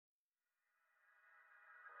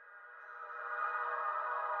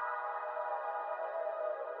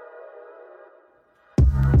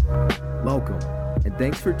Welcome, and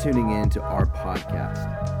thanks for tuning in to our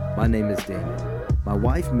podcast. My name is Daniel. My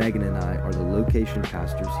wife Megan and I are the location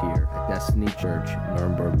pastors here at Destiny Church,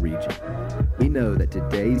 Nuremberg region. We know that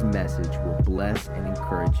today's message will bless and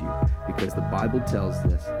encourage you because the Bible tells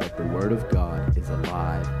us that the Word of God is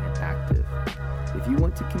alive and active. If you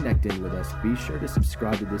want to connect in with us, be sure to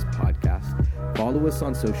subscribe to this podcast, follow us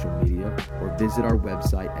on social media, or visit our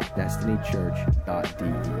website at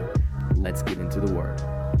destinychurch.de. Let's get into the Word.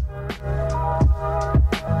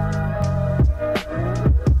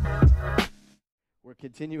 We're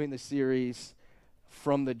continuing the series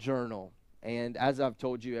from the journal, and as I've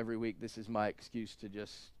told you every week, this is my excuse to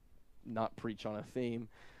just not preach on a theme.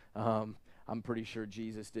 I'm pretty sure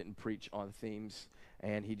Jesus didn't preach on themes,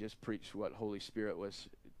 and he just preached what Holy Spirit was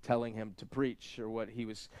telling him to preach, or what he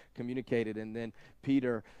was communicated. And then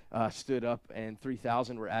Peter stood up, and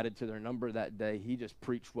 3,000 were added to their number that day. He just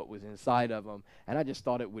preached what was inside of them, and I just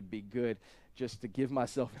thought it would be good just to give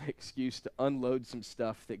myself an excuse to unload some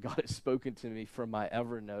stuff that God has spoken to me from my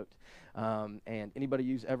Evernote. And anybody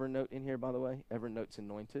use Evernote in here, by the way? Evernote's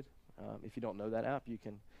anointed. If you don't know that app, you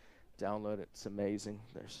can download it. It's amazing.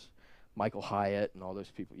 There's Michael Hyatt and all those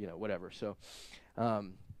people, whatever. So,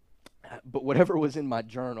 but whatever was in my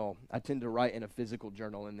journal, I tend to write in a physical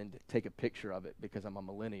journal and then take a picture of it because I'm a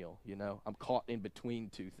millennial, I'm caught in between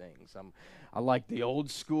two things. I like the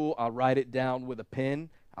old school. I write it down with a pen.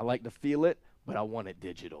 I like to feel it, but I want it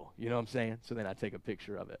digital. You know what I'm saying? So then I take a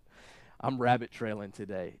picture of it. I'm rabbit trailing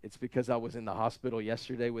today. It's because I was in the hospital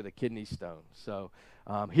yesterday with a kidney stone. So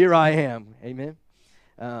here I am. Amen.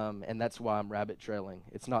 And that's why I'm rabbit trailing.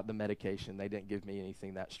 It's not the medication. They didn't give me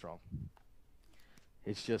anything that strong.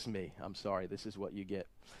 It's just me. I'm sorry. This is what you get.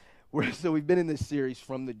 So we've been in this series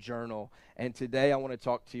from the journal, and today I want to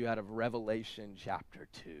talk to you out of Revelation chapter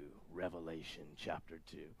 2. Revelation chapter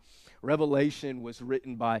 2. Revelation was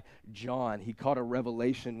written by John. He caught a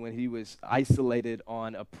revelation when he was isolated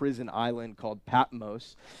on a prison island called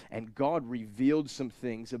Patmos, and God revealed some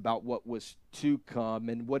things about what was to come.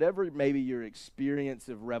 And whatever maybe your experience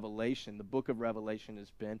of Revelation, the book of Revelation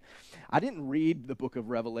has been, I didn't read the book of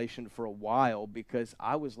Revelation for a while because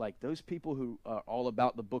I was like, those people who are all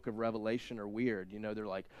about the book of Revelation are weird. They're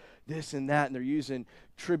like this and that, and they're using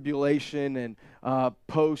tribulation and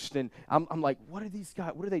post, and I'm like, what are these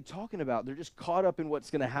guys, what are they talking about? They're just caught up in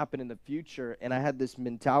what's going to happen in the future. And I had this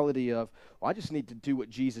mentality of, well, I just need to do what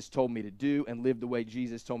Jesus told me to do and live the way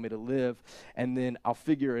Jesus told me to live, and then I'll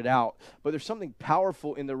figure it out. But there's something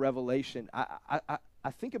powerful in the Revelation. I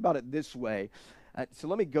think about it this way. So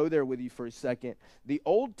let me go there with you for a second. The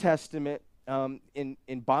Old Testament,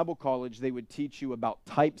 in Bible college, they would teach you about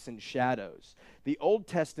types and shadows. The Old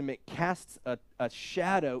Testament casts a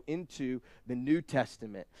shadow into the New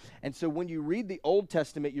Testament. And so when you read the Old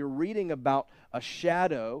Testament, you're reading about a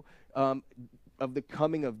shadow of the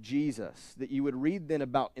coming of Jesus that you would read then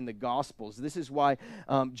about in the Gospels. This is why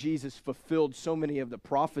Jesus fulfilled so many of the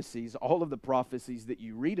prophecies, all of the prophecies that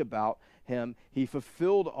you read about him. He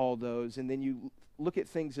fulfilled all those, and then you look at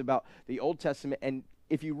things about the Old Testament, and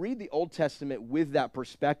if you read the Old Testament with that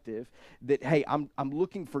perspective that, hey, I'm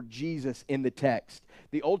looking for Jesus in the text,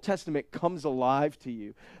 the Old Testament comes alive to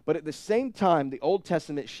you. But at the same time, the Old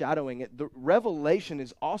Testament shadowing it, the Revelation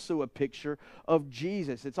is also a picture of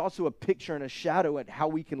Jesus. It's also a picture and a shadow at how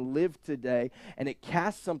we can live today, and it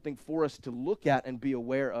casts something for us to look at and be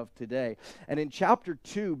aware of today. And in chapter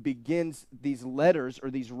 2 begins these letters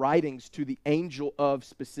or these writings to the angel of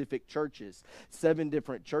specific churches, 7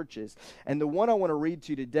 different churches. And the one I want to read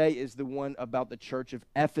to you today is the one about the church of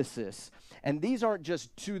Ephesus. And these aren't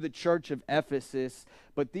just to the church of Ephesus,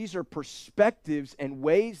 but these are perspectives and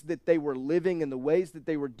ways that they were living and the ways that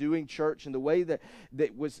they were doing church, and the way that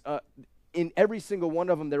was in every single one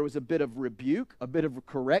of them, there was a bit of rebuke, a bit of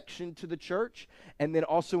correction to the church, and then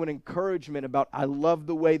also an encouragement about, I love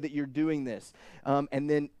the way that you're doing this. And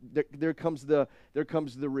then there comes the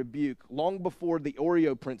rebuke. Long before the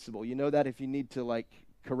Oreo principle, you know that if you need to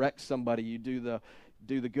correct somebody, you do the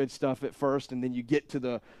good stuff at first, and then you get to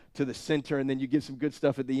the center, and then you give some good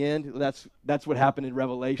stuff at the end. That's what happened in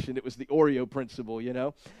Revelation. It was the Oreo principle,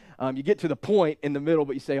 You get to the point in the middle,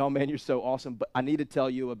 but you say, oh, man, you're so awesome, but I need to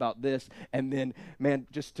tell you about this, and then, man,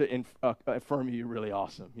 just to affirm you're really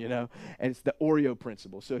awesome, And it's the Oreo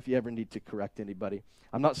principle. So if you ever need to correct anybody,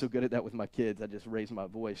 I'm not so good at that with my kids. I just raise my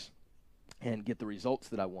voice and get the results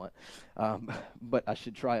that I want, but I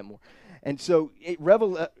should try it more. And so in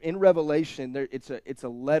Revelation, it's a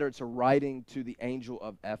letter, it's a writing to the angel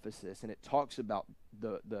of Ephesus, and it talks about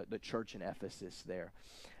the church in Ephesus there.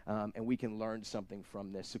 and we can learn something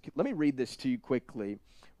from this. So let me read this to you quickly.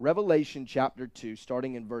 Revelation chapter 2,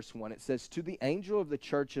 starting in verse 1, it says, "To the angel of the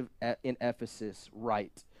church in Ephesus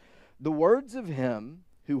write, the words of him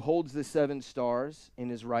who holds the 7 stars in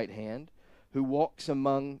his right hand, who walks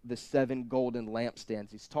among the 7 golden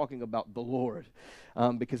lampstands." He's talking about the Lord,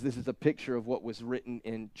 because this is a picture of what was written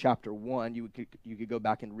in chapter 1. You could go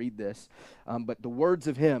back and read this. But the words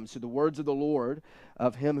of him, so the words of the Lord,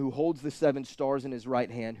 of him who holds the 7 stars in his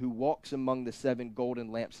right hand, who walks among the 7 golden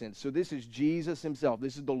lampstands. So this is Jesus himself.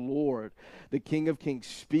 This is the Lord, the King of Kings,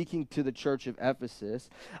 speaking to the church of Ephesus.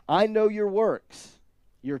 "I know your works,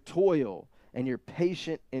 your toil, and your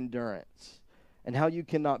patient endurance, and how you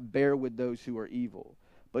cannot bear with those who are evil,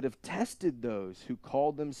 but have tested those who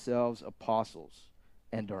call themselves apostles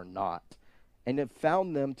and are not, and have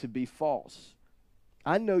found them to be false.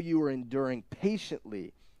 I know you are enduring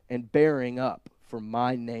patiently and bearing up for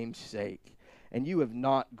my name's sake, and you have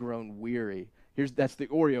not grown weary." That's the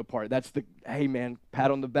Oreo part. That's the, hey man,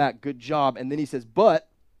 pat on the back, good job. And then he says, "But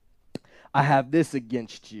I have this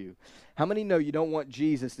against you." How many know you don't want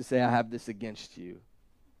Jesus to say, "I have this against you"?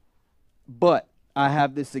 "But I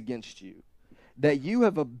have this against you, that you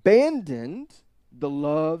have abandoned the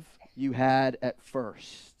love you had at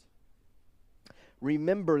first.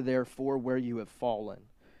 Remember, therefore, where you have fallen.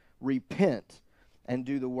 Repent and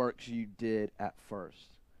do the works you did at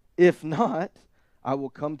first. If not, I will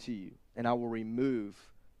come to you, and I will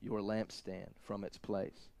remove your lampstand from its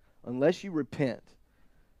place. Unless you repent,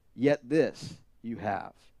 yet this you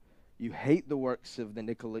have. You hate the works of the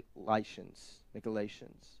Nicolaitans,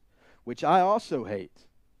 which I also hate.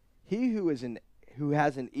 He who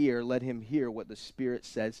has an ear, let him hear what the Spirit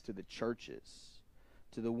says to the churches.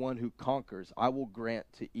 To the one who conquers, I will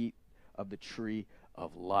grant to eat of the tree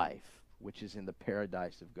of life, which is in the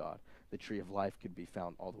paradise of God." The tree of life could be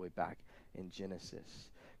found all the way back in Genesis.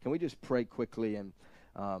 Can we just pray quickly, and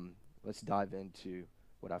let's dive into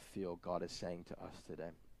what I feel God is saying to us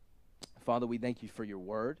today. Father, we thank you for your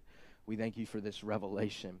word. We thank you for this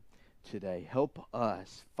revelation today. Help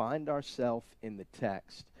us find ourselves in the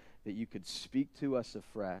text that you could speak to us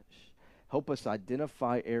afresh. Help us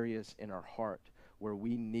identify areas in our heart where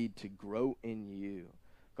we need to grow in you.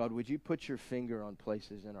 God, would you put your finger on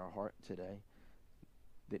places in our heart today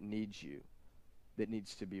that needs you, that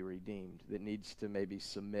needs to be redeemed, that needs to maybe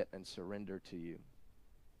submit and surrender to you.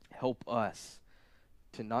 Help us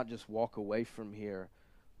to not just walk away from here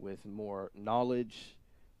with more knowledge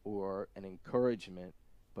or an encouragement,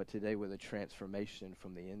 but today with a transformation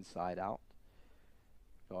from the inside out.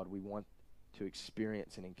 God, we want to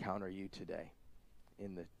experience and encounter you today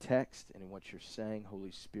in the text and in what you're saying.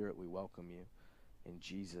 Holy Spirit, we welcome you. In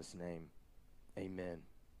Jesus' name, amen.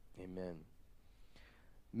 Amen.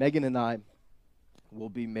 Megan and I will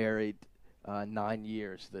be married 9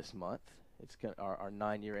 years this month. It's our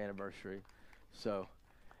 9-year anniversary. So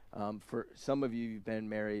for some of you, you've been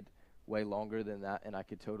married way longer than that, and I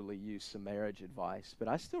could totally use some marriage advice. But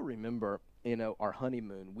I still remember, our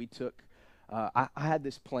honeymoon. We took, I had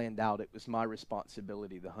this planned out. It was my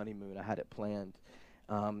responsibility, the honeymoon. I had it planned.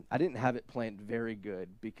 I didn't have it planned very good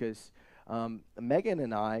because Megan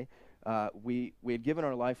and I, we had given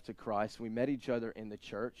our life to Christ. We met each other in the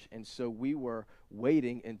church, and so we were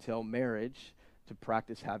waiting until marriage to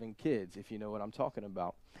practice having kids, if you know what I'm talking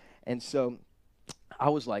about. And so I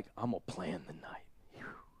was like, I'm going to plan the night.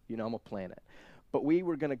 I'm going to plan it. But we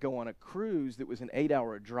were going to go on a cruise that was an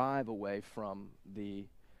 8-hour drive away from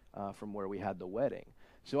where we had the wedding.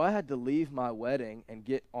 So I had to leave my wedding and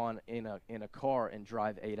get on in a car and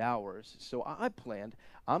drive 8 hours. So I planned,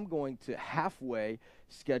 I'm going to halfway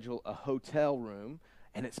schedule a hotel room,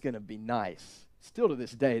 and it's going to be nice. Still to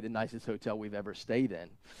this day, the nicest hotel we've ever stayed in.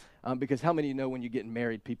 Because how many of you know when you're getting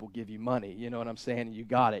married, people give you money? You know what I'm saying? You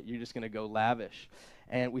got it. You're just going to go lavish.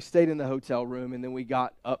 And we stayed in the hotel room, and then we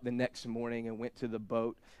got up the next morning and went to the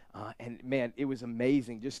boat. And, man, it was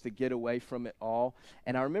amazing just to get away from it all.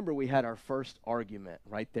 And I remember we had our first argument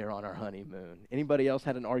right there on our honeymoon. Anybody else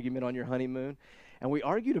had an argument on your honeymoon? And we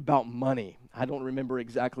argued about money. I don't remember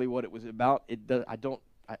exactly what it was about. I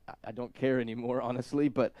don't care anymore, honestly.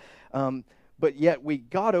 But yet we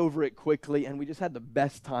got over it quickly, and we just had the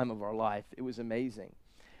best time of our life. It was amazing.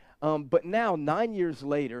 But now, 9 years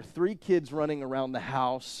later, 3 kids running around the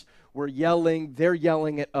house, we're yelling, they're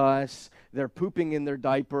yelling at us, they're pooping in their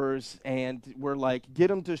diapers, and we're like, get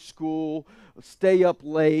them to school, stay up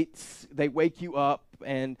late, they wake you up,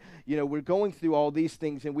 and, we're going through all these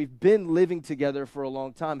things, and we've been living together for a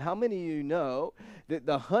long time. How many of you know that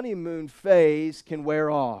the honeymoon phase can wear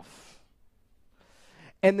off?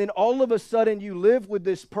 And then all of a sudden, you live with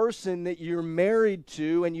this person that you're married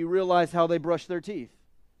to, and you realize how they brush their teeth.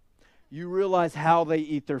 You realize how they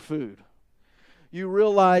eat their food. You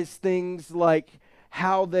realize things like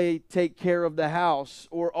how they take care of the house,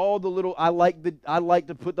 or all the little, I like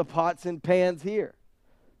to put the pots and pans here.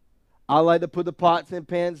 I like to put the pots and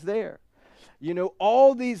pans there. You know,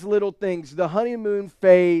 all these little things. The honeymoon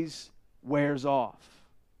phase wears off.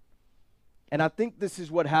 And I think this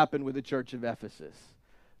is what happened with the church of Ephesus.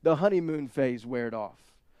 The honeymoon phase weared off.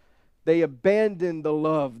 They abandoned the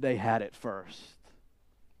love they had at first.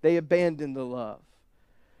 They abandoned the love.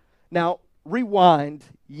 Now, rewind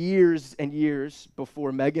years and years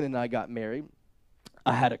before Megan and I got married,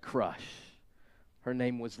 I had a crush. Her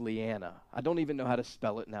name was Leanna. I don't even know how to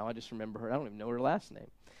spell it now. I just remember her. I don't even know her last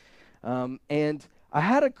name. And I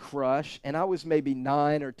had a crush, and I was maybe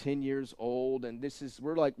 9 or 10 years old, and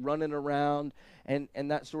we're like running around and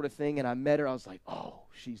that sort of thing, and I met her. I was like, oh,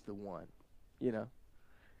 she's the one, you know.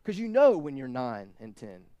 Because you know when you're 9 and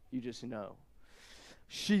 10, you just know.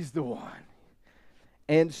 She's the one.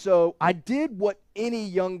 And so I did what any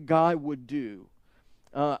young guy would do.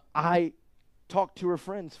 I talked to her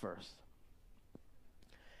friends first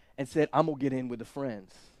and said, I'm going to get in with the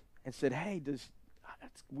friends. And said, hey, that's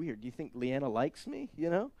weird. Do you think Leanna likes me, you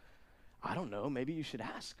know? I don't know. Maybe you should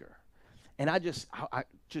ask her. And I just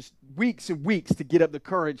weeks and weeks to get up the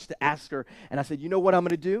courage to ask her. And I said, you know what I'm going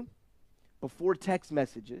to do? Before text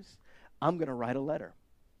messages, I'm going to write a letter.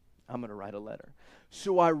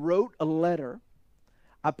 So I wrote a letter.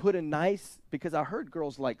 I put because I heard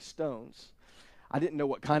girls like stones. I didn't know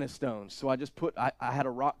what kind of stones, so I just I had a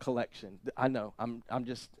rock collection. I know,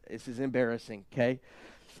 this is embarrassing, okay?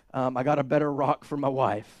 I got a better rock for my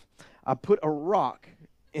wife. I put a rock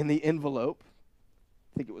in the envelope.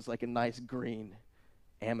 I think it was like a nice green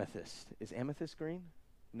amethyst. Is amethyst green?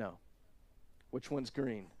 No. Which one's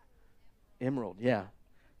green? Emerald, yeah.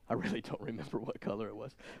 I really don't remember what color it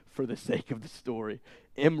was for the sake of the story.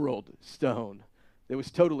 Emerald stone. It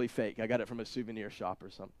was totally fake. I got it from a souvenir shop or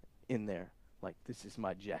something in there. Like, this is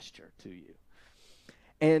my gesture to you.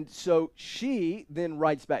 And so she then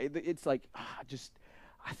writes back. It's like,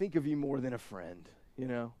 I think of you more than a friend, you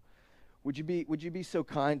know. Would you be so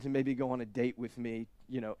kind to maybe go on a date with me,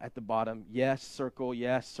 you know, at the bottom? Yes, circle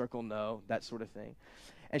no, that sort of thing.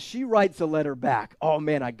 And she writes a letter back. Oh,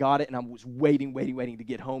 man, I got it, and I was waiting to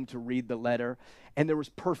get home to read the letter. And there was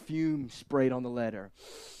perfume sprayed on the letter.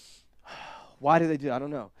 Why did they do that? I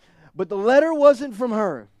don't know. But the letter wasn't from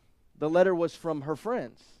her. The letter was from her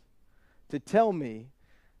friends to tell me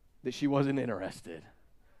that she wasn't interested.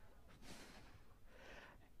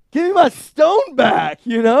 Give me my stone back,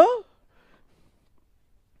 you know?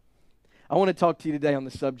 I want to talk to you today on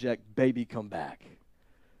the subject, baby, come back.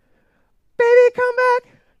 Baby, come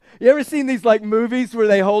back. You ever seen these like movies where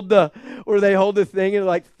they hold the thing and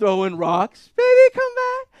like throwing rocks? Baby, come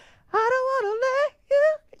back. I don't want to let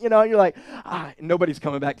you. You know, and you're like, nobody's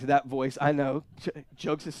coming back to that voice. I know,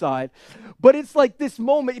 jokes aside. But it's like this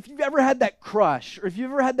moment, if you've ever had that crush, or if you've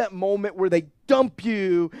ever had that moment where they dump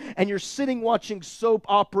you and you're sitting watching soap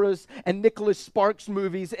operas and Nicholas Sparks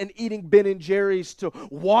movies and eating Ben & Jerry's to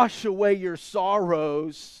wash away your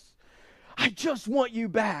sorrows. I just want you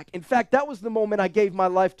back. In fact, that was the moment I gave my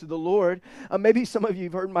life to the Lord. Maybe some of you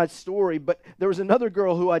have heard my story, but there was another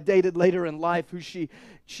girl who I dated later in life who she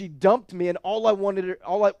dumped me, and I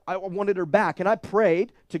wanted her back. And I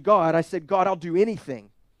prayed to God. I said, God, I'll do anything.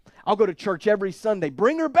 I'll go to church every Sunday.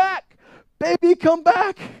 Bring her back. Baby, come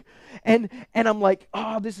back. And I'm like,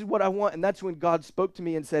 this is what I want. And that's when God spoke to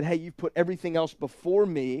me and said, hey, you've put everything else before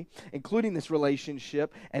me, including this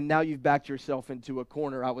relationship, and now you've backed yourself into a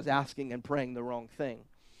corner. I was asking and praying the wrong thing.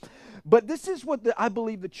 But this is what I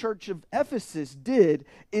believe the church of Ephesus did,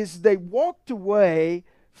 is they walked away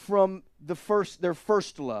from their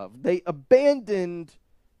first love. They abandoned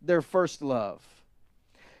their first love.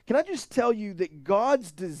 Can I just tell you that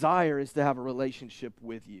God's desire is to have a relationship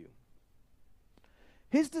with you?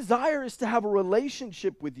 His desire is to have a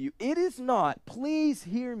relationship with you. It is not, please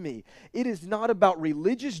hear me, it is not about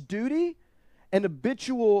religious duty and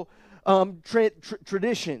habitual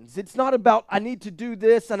traditions. It's not about, I need to do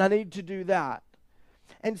this and I need to do that.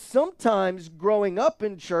 And sometimes growing up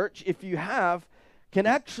in church, if you have, can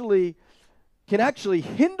actually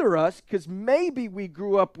hinder us, because maybe we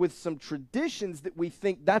grew up with some traditions that we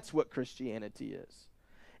think that's what Christianity is.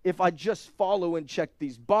 If I just follow and check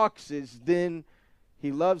these boxes, then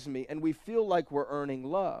He loves me, and we feel like we're earning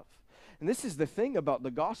love. And this is the thing about the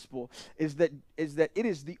gospel, is that it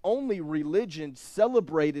is the only religion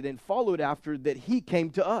celebrated and followed after that He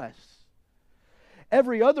came to us.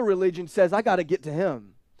 Every other religion says, I got to get to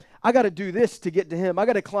Him. I got to do this to get to Him. I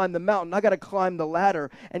got to climb the mountain. I got to climb the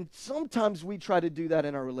ladder. And sometimes we try to do that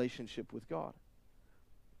in our relationship with God.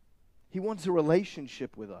 He wants a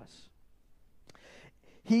relationship with us.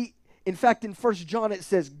 In fact, in 1 John it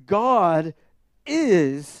says, God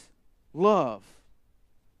is love.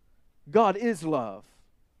 God is love.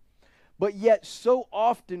 But yet so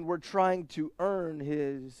often we're trying to earn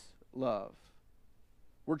his love.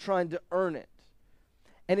 We're trying to earn it.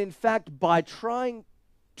 And in fact, by trying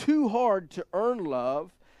too hard to earn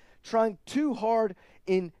love, trying too hard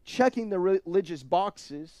in checking the religious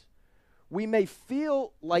boxes, we may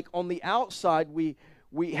feel like on the outside we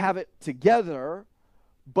have it together,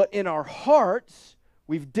 but in our hearts,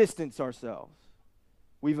 we've distanced ourselves.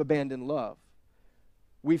 We've abandoned love.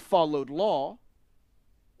 We've followed law,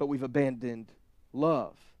 but we've abandoned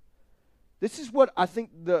love. This is what I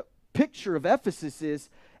think the picture of Ephesus is.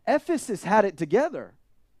 Ephesus had it together.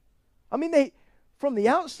 I mean, from the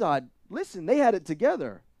outside, listen, they had it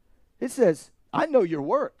together. It says, I know your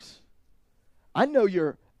works. I know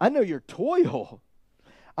your toil.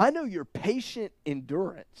 I know your patient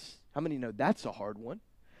endurance. How many know that's a hard one?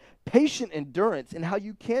 Patient endurance, and how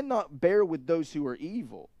you cannot bear with those who are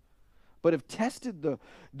evil, but have tested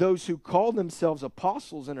those who call themselves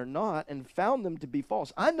apostles and are not, and found them to be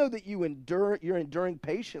false. I know that you're enduring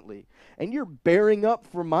patiently, and you're bearing up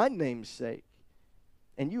for my name's sake,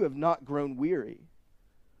 and you have not grown weary.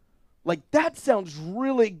 Like, that sounds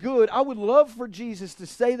really good. I would love for Jesus to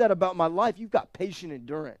say that about my life. You've got patient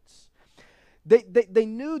endurance. They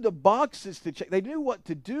knew the boxes to check. They knew what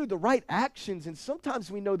to do, the right actions. And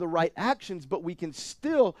sometimes we know the right actions, but we can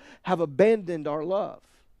still have abandoned our love.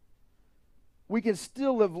 We can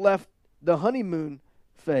still have left the honeymoon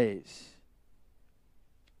phase.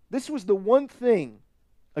 This was the one thing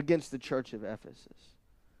against the church of Ephesus.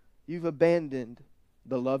 You've abandoned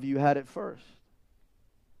the love you had at first.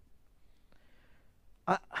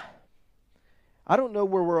 I don't know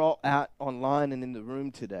where we're all at online and in the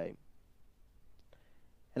room today.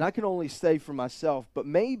 And I can only say for myself, but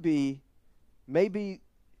maybe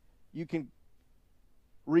you can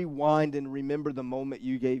rewind and remember the moment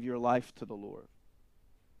you gave your life to the Lord.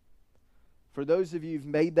 For those of you who've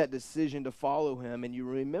made that decision to follow him and you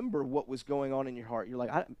remember what was going on in your heart, you're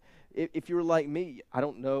like, if you're like me, I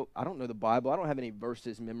don't know the Bible. I don't have any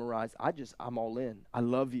verses memorized. I'm all in. I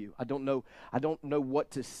love you. I don't know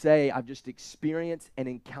what to say. I've just experienced and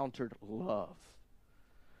encountered love.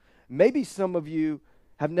 Maybe some of you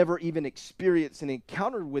have never even experienced and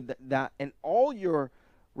encountered with that, and all your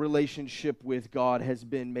relationship with God has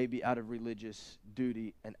been maybe out of religious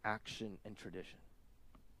duty and action and tradition.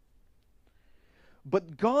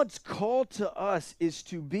 But God's call to us is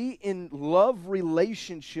to be in love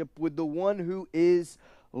relationship with the one who is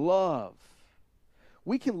love.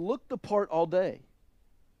 We can look the part all day.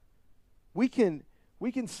 We can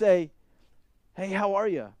say, hey, how are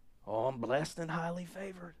you? Oh, I'm blessed and highly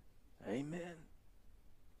favored. Amen.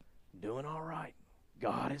 Doing all right.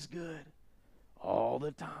 God is good all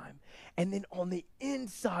the time. And then on the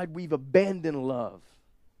inside, we've abandoned love.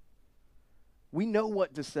 We know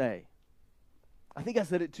what to say. I think I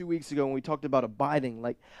said it 2 weeks ago when we talked about abiding.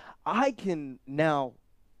 Like, I can now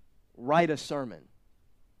write a sermon.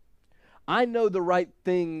 I know the right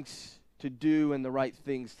things to do and the right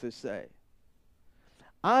things to say.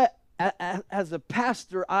 As a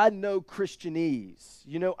pastor, I know Christianese.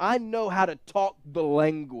 I know how to talk the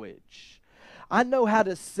language. I know how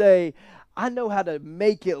to say, I know how to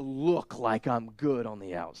make it look like I'm good on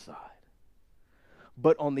the outside.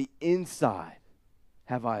 But on the inside,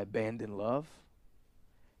 have I abandoned love?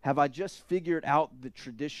 Have I just figured out the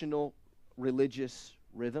traditional religious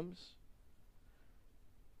rhythms?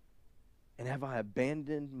 And have I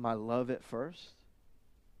abandoned my love at first?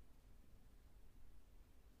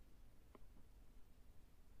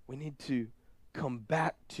 We need to come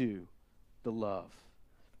back to the love.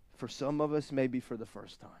 For some of us, maybe for the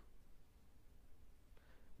first time.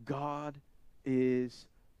 God is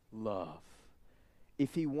love.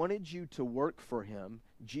 If he wanted you to work for him,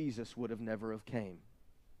 Jesus would have never have came.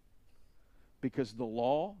 Because the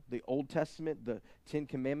law, the Old Testament, the 10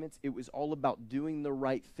 Commandments, it was all about doing the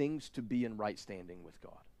right things to be in right standing with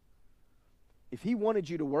God. If he wanted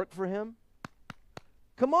you to work for him,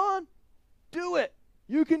 come on, do it.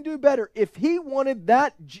 You can do better. If he wanted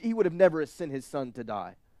that, he would have never sent his son to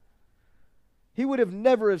die. He would have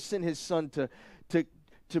never have sent his son to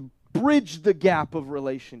bridge the gap of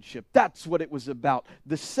relationship. That's what it was about.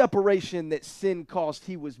 The separation that sin caused,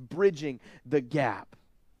 he was bridging the gap.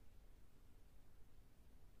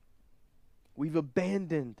 We've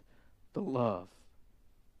abandoned the love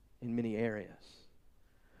in many areas.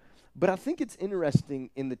 But I think it's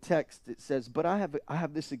interesting in the text it says, but I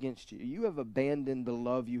have this against you. You have abandoned the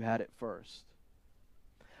love you had at first.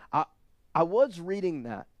 I was reading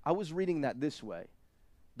that, I was reading that this way.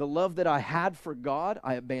 The love that I had for God,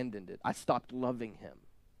 I abandoned it. I stopped loving him.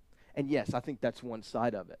 And yes, I think that's one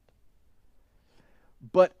side of it.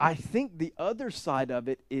 But I think the other side of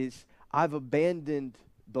it is I've abandoned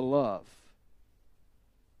the love.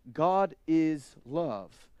 God is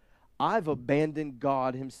love. I've abandoned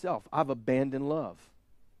God himself. I've abandoned love.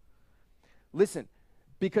 Listen,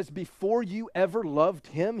 because before you ever loved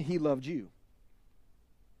him, he loved you.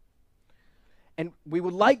 And we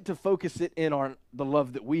would like to focus it in on the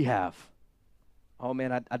love that we have. Oh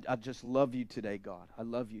man, I just love you today, God. I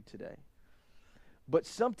love you today. But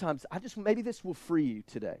sometimes, maybe this will free you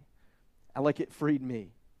today. Like it freed me.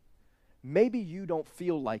 Maybe you don't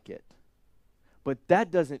feel like it. But that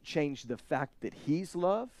doesn't change the fact that he's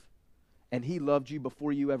love, and he loved you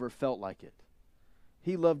before you ever felt like it.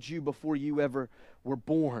 He loved you before you ever were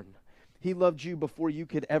born. He loved you before you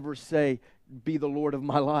could ever say, be the Lord of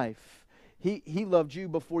my life. He loved you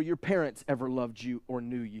before your parents ever loved you or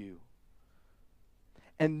knew you.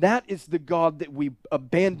 And that is the God that we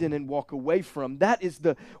abandon and walk away from. That is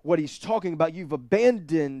what he's talking about. You've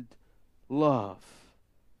abandoned love.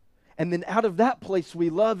 And then out of that place we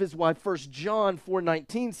love is why 1 John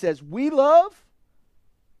 4:19 says, we love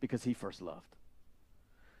because he first loved.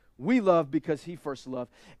 We love because he first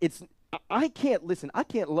loved. I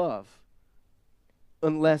can't love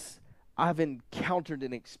unless I've encountered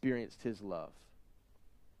and experienced his love.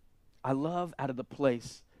 I love out of the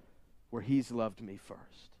place where he's loved me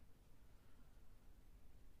first.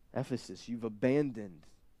 Ephesus, you've abandoned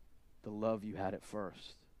the love you had at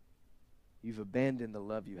first. You've abandoned the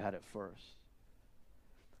love you had at first.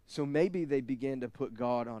 So maybe they began to put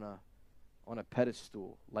God on a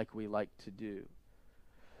pedestal like we like to do.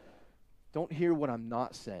 Don't hear what I'm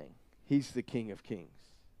not saying. He's the King of Kings.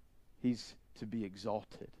 He's to be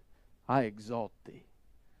exalted. I exalt thee.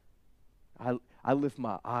 I lift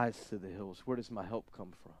my eyes to the hills. Where does my help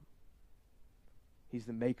come from? He's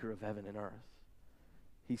the maker of heaven and earth.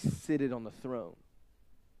 He's seated on the throne.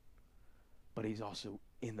 But he's also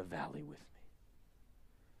in the valley with me.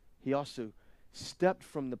 He also stepped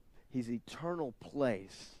from his eternal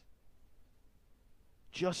place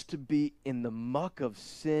just to be in the muck of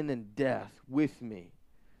sin and death with me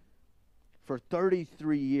for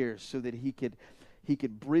 33 years so that he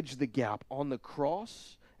could bridge the gap on the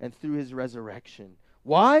cross and through his resurrection.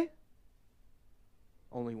 Why?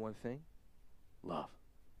 Only one thing. Love.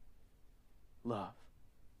 Love.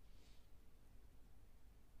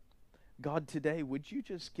 God, today, would you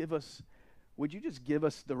just give us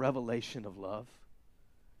the revelation of love?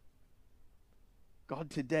 God,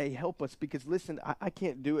 today, help us, because listen, I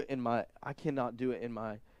cannot do it in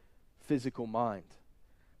my physical mind.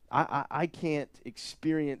 I can't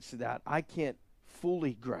experience that. I can't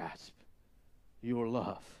fully grasp your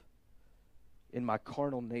love in my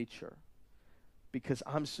carnal nature, because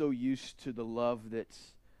I'm so used to the love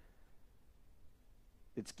that's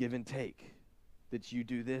give and take. That you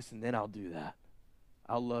do this and then I'll do that.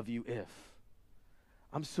 I'll love you if.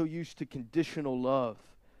 I'm so used to conditional love.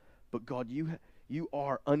 But God, you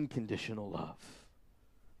are unconditional love.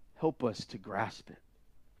 Help us to grasp it.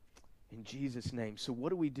 In Jesus' name. So what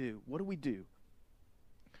do we do? What do we do?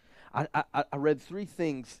 I read 3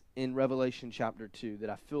 things in Revelation chapter 2 that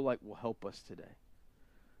I feel like will help us today.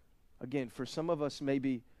 Again, for some of us,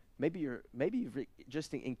 maybe you're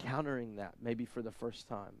just encountering that maybe for the first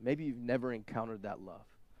time. Maybe you've never encountered that love.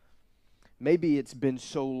 Maybe it's been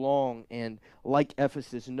so long, and like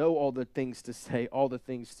Ephesus, know all the things to say, all the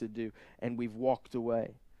things to do, and we've walked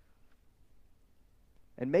away.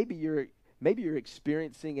 And maybe you're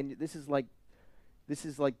experiencing, and this is like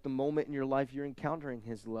the moment in your life you're encountering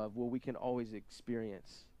his love. Well, we can always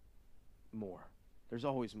experience more. There's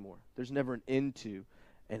always more. There's never an end to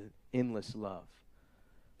an endless love.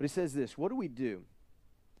 But it says this, what do we do?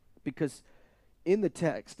 Because in the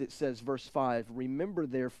text it says, verse 5, remember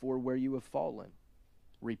therefore where you have fallen.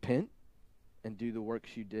 Repent and do the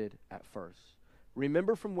works you did at first.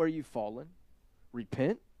 Remember from where you've fallen.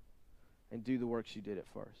 Repent and do the works you did at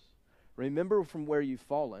first. Remember from where you've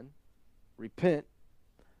fallen. Repent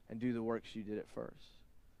and do the works you did at first.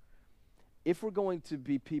 If we're going to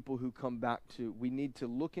be people who come back to, we need to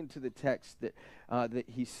look into the text that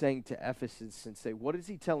he's saying to Ephesus and say, what is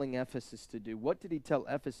he telling Ephesus to do? What did he tell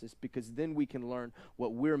Ephesus? Because then we can learn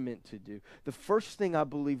what we're meant to do. The first thing I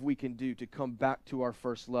believe we can do to come back to our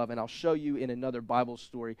first love, and I'll show you in another Bible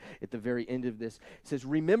story at the very end of this, it says,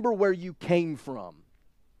 remember where you came from.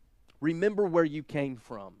 Remember where you came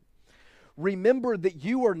from. Remember that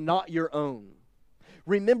you are not your own.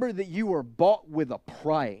 Remember that you are bought with a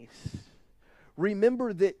price.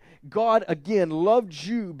 Remember that God, again, loved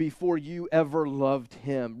you before you ever loved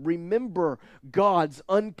him. Remember God's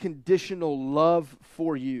unconditional love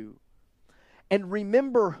for you. And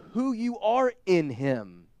remember who you are in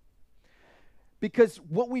him. Because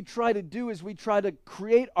what we try to do is we try to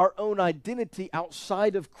create our own identity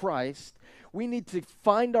outside of Christ. We need to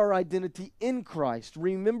find our identity in Christ.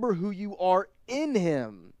 Remember who you are in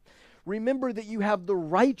him. Remember that you have the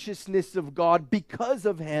righteousness of God because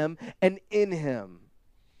of him and in him.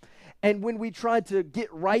 And when we try to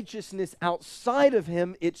get righteousness outside of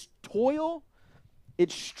him, it's toil,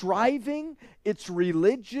 it's striving, it's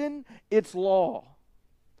religion, it's law.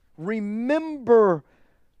 Remember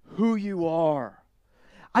who you are.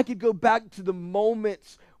 I could go back to the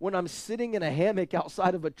moments when I'm sitting in a hammock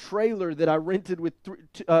outside of a trailer that I rented with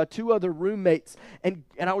two other roommates, and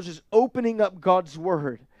I was just opening up God's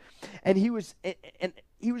word. And he was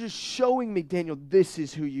just showing me, Daniel, this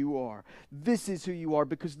is who you are. This is who you are,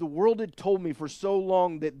 because the world had told me for so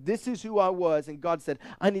long that this is who I was, and God said,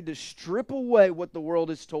 I need to strip away what the world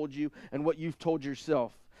has told you and what you've told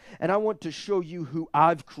yourself. And I want to show you who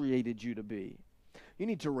I've created you to be. You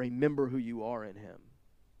need to remember who you are in him.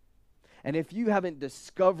 And if you haven't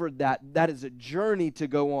discovered that, that is a journey to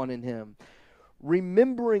go on in him.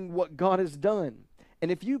 Remembering what God has done. And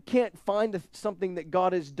if you can't find something that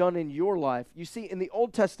God has done in your life, you see, in the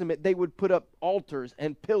Old Testament, they would put up altars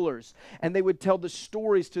and pillars, and they would tell the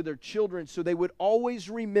stories to their children, so they would always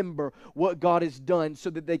remember what God has done so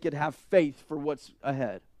that they could have faith for what's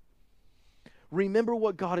ahead. Remember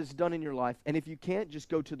what God has done in your life, and if you can't, just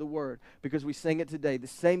go to the Word, because we sang it today. The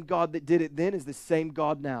same God that did it then is the same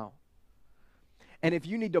God now. And if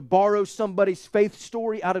you need to borrow somebody's faith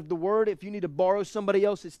story out of the Word, if you need to borrow somebody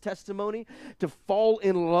else's testimony to fall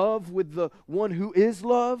in love with the one who is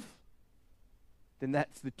love, then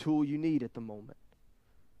that's the tool you need at the moment.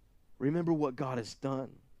 Remember what God has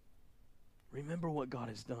done. Remember what God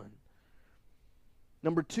has done.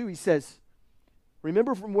 Number 2, he says,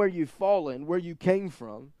 remember from where you've fallen, where you came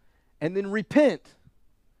from, and then repent.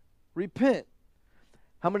 Repent.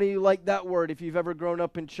 How many of you like that word if you've ever grown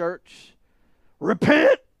up in church?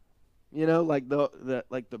 Repent, you know, like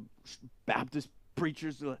the Baptist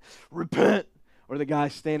preachers, repent, or the guy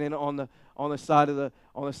standing on the side of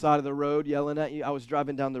the road yelling at you. I was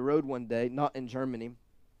driving down the road one day, not in Germany,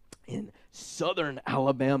 in southern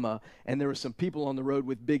Alabama, and there were some people on the road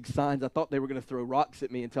with big signs. I thought they were going to throw rocks at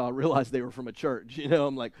me until I realized they were from a church. You know,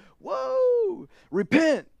 I'm like, whoa,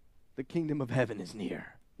 repent, the kingdom of heaven is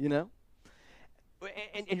near. You know.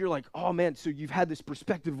 And you're like, oh man, so you've had this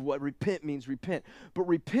perspective of what repent means, repent. But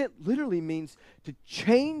repent literally means to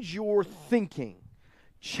change your thinking,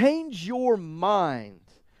 change your mind.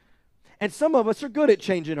 And some of us are good at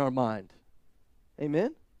changing our mind.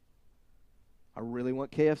 Amen? I really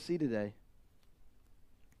want KFC today.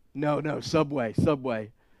 No, Subway.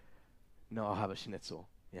 No, I'll have a schnitzel.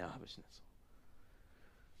 Yeah, I'll have a schnitzel.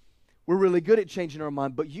 We're really good at changing our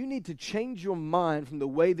mind, but you need to change your mind from the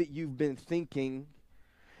way that you've been thinking,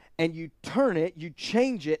 and you turn it, you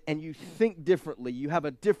change it, and you think differently. You have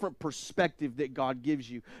a different perspective that God gives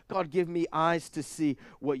you. God, give me eyes to see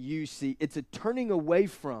what you see. It's a turning away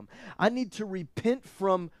from. I need to repent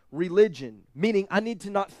from religion, meaning I need to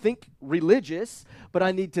not think religious, but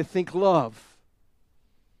I need to think love.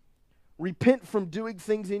 Repent from doing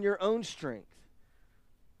things in your own strength.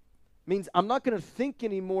 Means I'm not going to think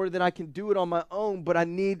anymore that I can do it on my own, but I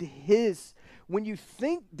need his. When you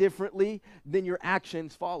think differently, then your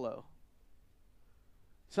actions follow.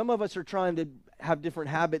 Some of us are trying to have different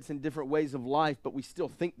habits and different ways of life, but we still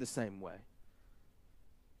think the same way.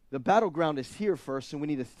 The battleground is here first, and we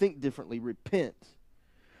need to think differently, repent.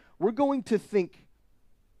 We're going to think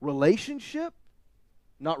relationship,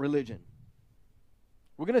 not religion.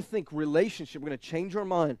 We're going to think relationship. We're going to change our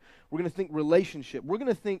mind. We're going to think relationship. We're going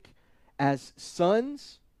to think as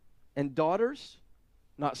sons and daughters,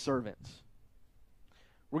 not servants.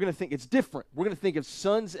 We're going to think it's different. We're going to think of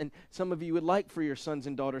sons, and some of you would like for your sons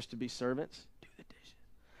and daughters to be servants. Do the dishes.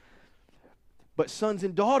 But sons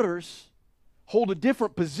and daughters hold a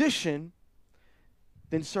different position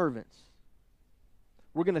than servants.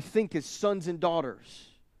 We're going to think as sons and daughters,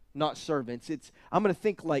 not servants. I'm going to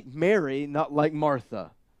think like Mary, not like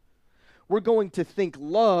Martha. We're going to think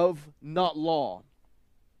love, not law.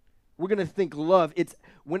 We're going to think love. It's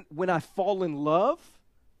when I fall in love,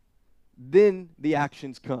 then the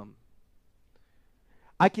actions come.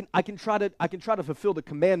 I can try to fulfill the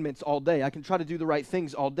commandments all day. I can try to do the right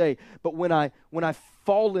things all day. But when I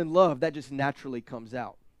fall in love, that just naturally comes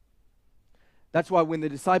out. That's why when the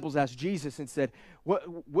disciples asked Jesus and said, "What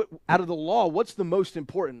out of the law, what's the most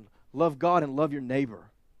important? Love God and love your neighbor."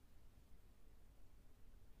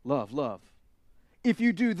 Love, love. If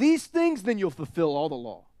you do these things, then you'll fulfill all the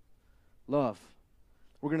law. Love.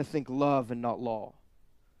 We're going to think love and not law.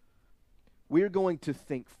 We're going to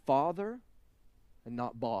think father and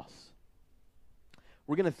not boss.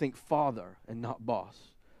 We're going to think father and not boss.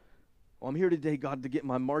 Well, I'm here today, God, to get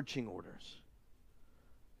my marching orders.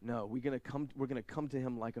 No, we're going to come to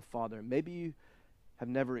him like a father. And maybe you have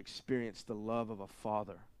never experienced the love of a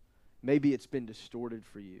father. Maybe it's been distorted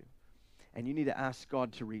for you. And you need to ask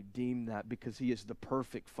God to redeem that, because he is the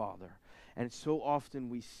perfect father. And so often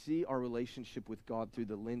we see our relationship with God through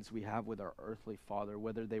the lens we have with our earthly father,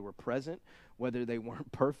 whether they were present, whether they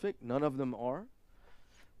weren't perfect. None of them are.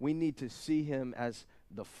 We need to see him as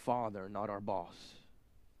the father, not our boss.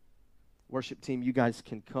 Worship team, you guys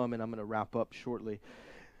can come, and I'm going to wrap up shortly.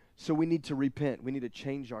 So we need to repent. We need to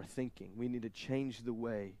change our thinking. We need to change the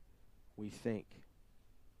way we think.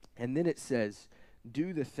 And then it says,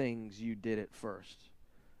 do the things you did at first.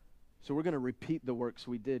 So we're going to repeat the works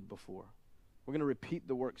we did before. We're going to repeat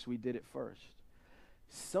the works we did at first.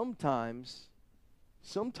 Sometimes,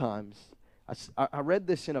 I read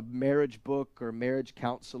this in a marriage book or marriage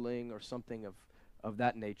counseling or something of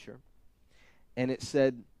that nature. And it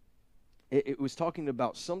said, it was talking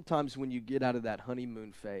about sometimes when you get out of that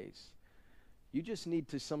honeymoon phase, you just need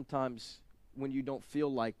to sometimes, when you don't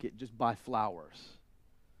feel like it, just buy flowers.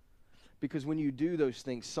 Because when you do those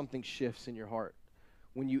things, something shifts in your heart.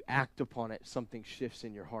 When you act upon it, something shifts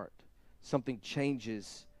in your heart. Something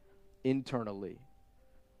changes internally.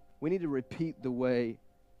 We need to repeat the way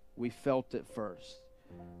we felt at first.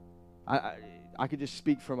 I could just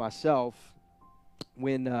speak for myself.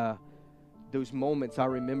 When those moments, I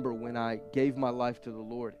remember when I gave my life to the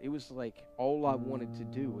Lord, it was like all I wanted to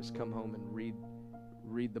do was come home and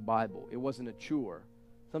read the Bible. It wasn't a chore.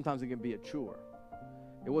 Sometimes it can be a chore.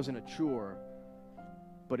 It wasn't a chore,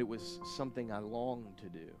 but it was something I longed to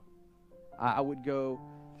do.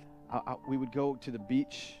 We would go to the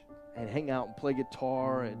beach and hang out and play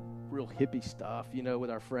guitar and real hippie stuff,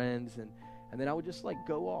 with our friends. And then I would just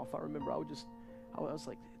go off. I remember I was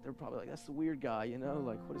like, they're probably like, that's the weird guy,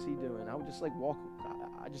 like, what is he doing? I would just walk.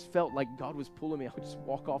 I just felt like God was pulling me. I would just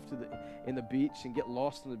walk off in the beach and get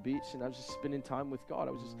lost on the beach. And I was just spending time with God.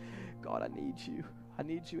 I was just, God, I need you. I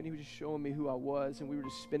need you. And he was just showing me who I was. And we were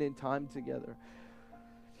just spending time together.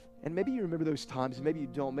 And maybe you remember those times. Maybe you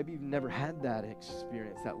don't. Maybe you've never had that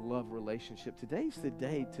experience, that love relationship. Today's the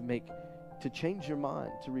day to change your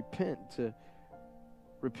mind, to repent, to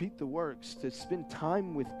repeat the works, to spend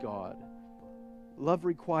time with God. Love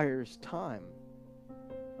requires time.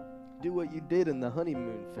 Do what you did in the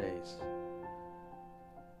honeymoon phase.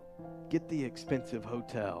 Get the expensive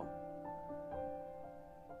hotel.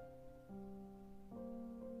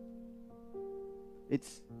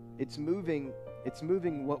 It's moving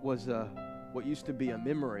what used to be a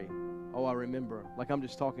memory. Oh, I remember. Like I'm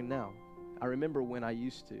just talking now. I remember when I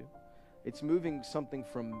used to. It's moving something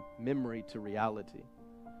from memory to reality.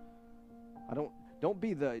 Don't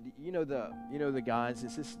be the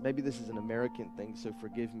guys. Maybe this is an American thing, so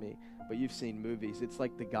forgive me, but you've seen movies. It's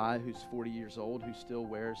like the guy who's 40 years old who still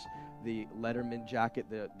wears the Letterman jacket,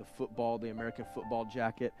 the American football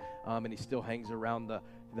jacket, and he still hangs around the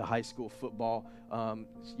high school football.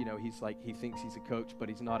 He thinks he's a coach, but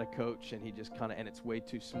he's not a coach, and he just and it's way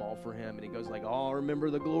too small for him, and he goes like, oh,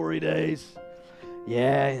 remember the glory days?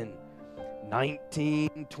 Yeah, in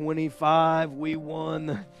 1925, we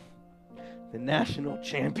won the national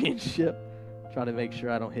championship. Trying to make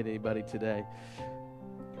sure I don't hit anybody today.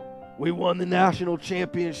 We won the national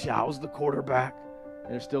championship. I was the quarterback.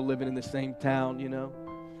 And they're still living in the same town,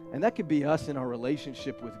 And that could be us in our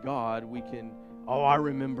relationship with God. We can, I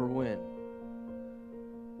remember when.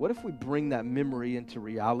 What if we bring that memory into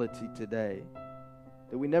reality today?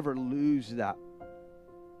 That we never lose that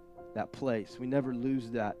place. We never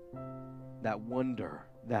lose that wonder,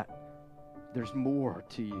 that there's more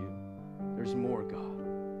to you. There's more, God.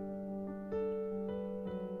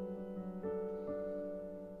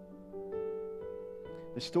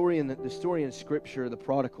 The story in Scripture, the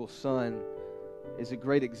prodigal son, is a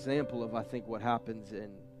great example of, I think, what happens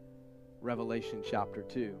in Revelation chapter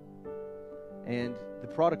 2. And the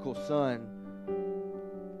prodigal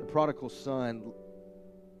son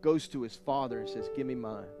goes to his father and says, give me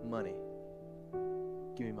my money.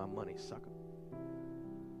 Give me my money, sucker.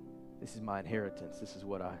 This is my inheritance. This is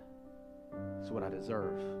what I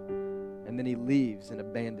deserve. And then he leaves and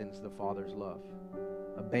abandons the father's love,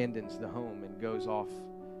 abandons the home, and goes off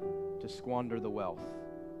to squander the wealth.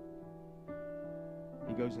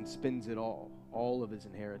 He goes and spends it all of his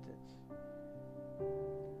inheritance.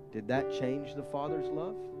 Did that change the father's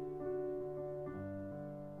love?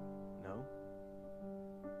 No.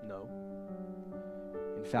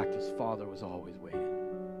 fact, his father was always waiting.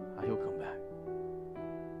 He'll come back.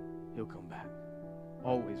 He'll come back.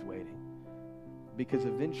 Always waiting. Because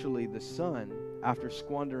eventually the son, after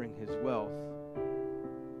squandering his wealth,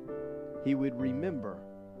 he would remember.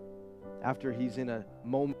 After he's in a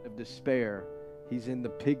moment of despair, he's in the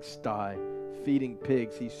pigsty feeding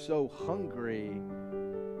pigs. He's so hungry,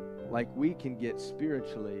 like we can get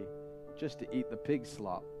spiritually, just to eat the pig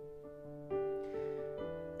slop.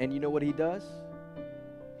 And you know what he does?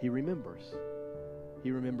 He remembers.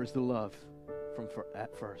 He remembers the love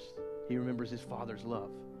at first. He remembers his father's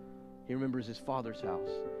love. He remembers his father's house.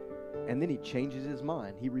 And then he changes his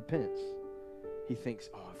mind. He repents. He thinks,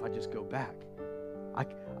 oh, if I just go back,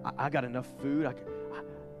 I got enough food.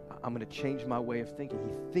 I'm going to change my way of thinking.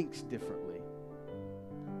 He thinks differently.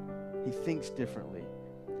 He thinks differently.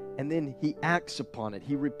 And then he acts upon it.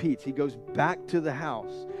 He repeats. He goes back to the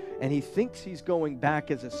house. And he thinks he's going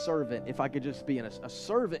back as a servant, if I could just be a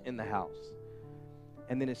servant in the house.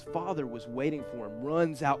 And then his father was waiting for him,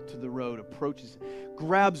 runs out to the road, approaches,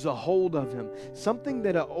 grabs a hold of him. Something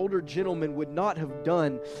that an older gentleman would not have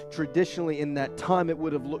done traditionally in that time. It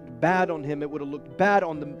would have looked bad on him. It would have looked bad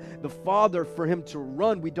on the father for him to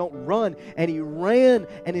run. We don't run. And he ran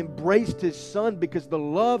and embraced his son because the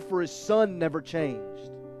love for his son never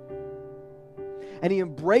changed. And he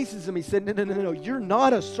embraces him. He said, no, you're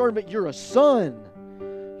not a servant. You're a son.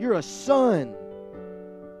 You're a son.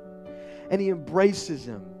 And he embraces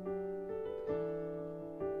him.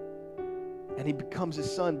 And he becomes a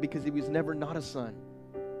son because he was never not a son.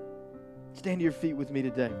 Stand to your feet with me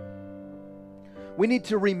today. We need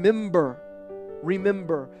to remember,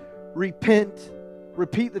 repent,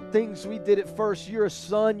 repeat the things we did at first. You're a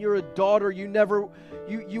son, you're a daughter. You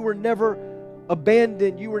were never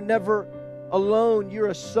abandoned. You were never alone. You're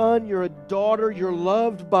a son, you're a daughter. You're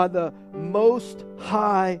loved by the Most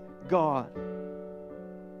High God.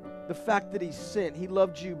 The fact that he sent, he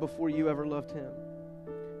loved you before you ever loved him.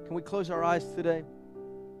 Can we close our eyes today?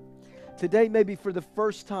 Today, maybe for the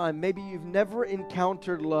first time, maybe you've never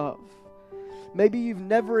encountered love. Maybe you've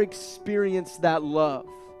never experienced that love.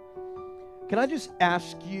 Can I just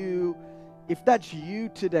ask you, if that's you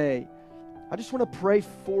today, I just want to pray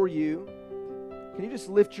for you. Can you just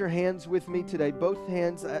lift your hands with me today? Both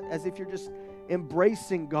hands as if you're just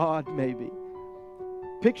embracing God maybe.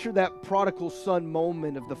 Picture that prodigal son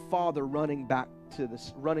moment of the father running to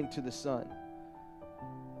the son.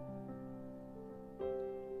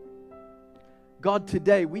 God,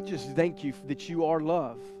 today we just thank you that you are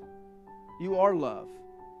love. You are love.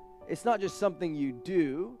 It's not just something you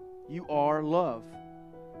do. You are love.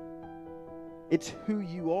 It's who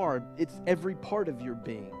you are. It's every part of your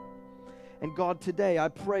being. And God, today I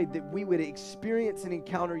pray that we would experience and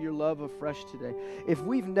encounter your love afresh today. If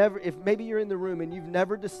maybe you're in the room and you've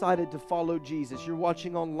never decided to follow Jesus, you're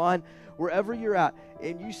watching online, wherever you're at,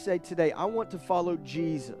 and you say today, I want to follow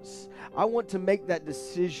Jesus. I want to make that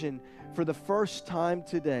decision for the first time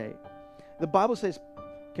today. The Bible says,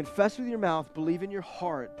 confess with your mouth, believe in your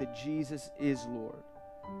heart that Jesus is Lord.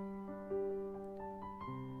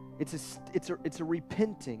 It's a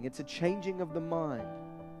repenting, it's a changing of the mind.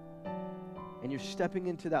 And you're stepping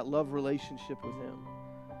into that love relationship with him.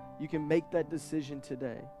 You can make that decision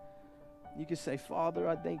today. You can say, Father,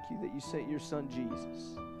 I thank you that you sent your son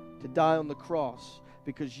Jesus to die on the cross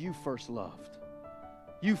because you first loved.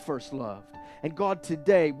 You first loved. And God,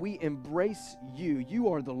 today we embrace you. You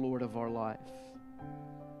are the Lord of our life.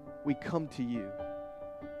 We come to you.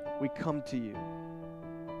 We come to you.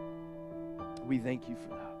 We thank you for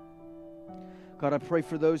that. God, I pray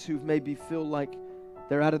for those who maybe feel like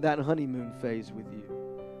they're out of that honeymoon phase with you.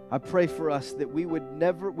 I pray for us that we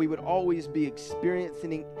would always be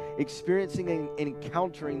experiencing and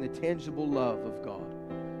encountering the tangible love of God.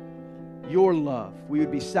 Your love. We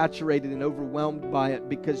would be saturated and overwhelmed by it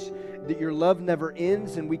because that your love never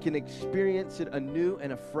ends and we can experience it anew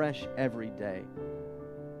and afresh every day.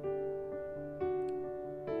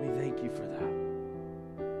 We thank you for that.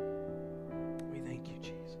 We thank you,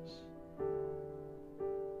 Jesus.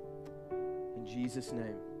 In Jesus'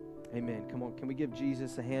 name, amen. Come on, can we give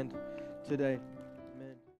Jesus a hand today?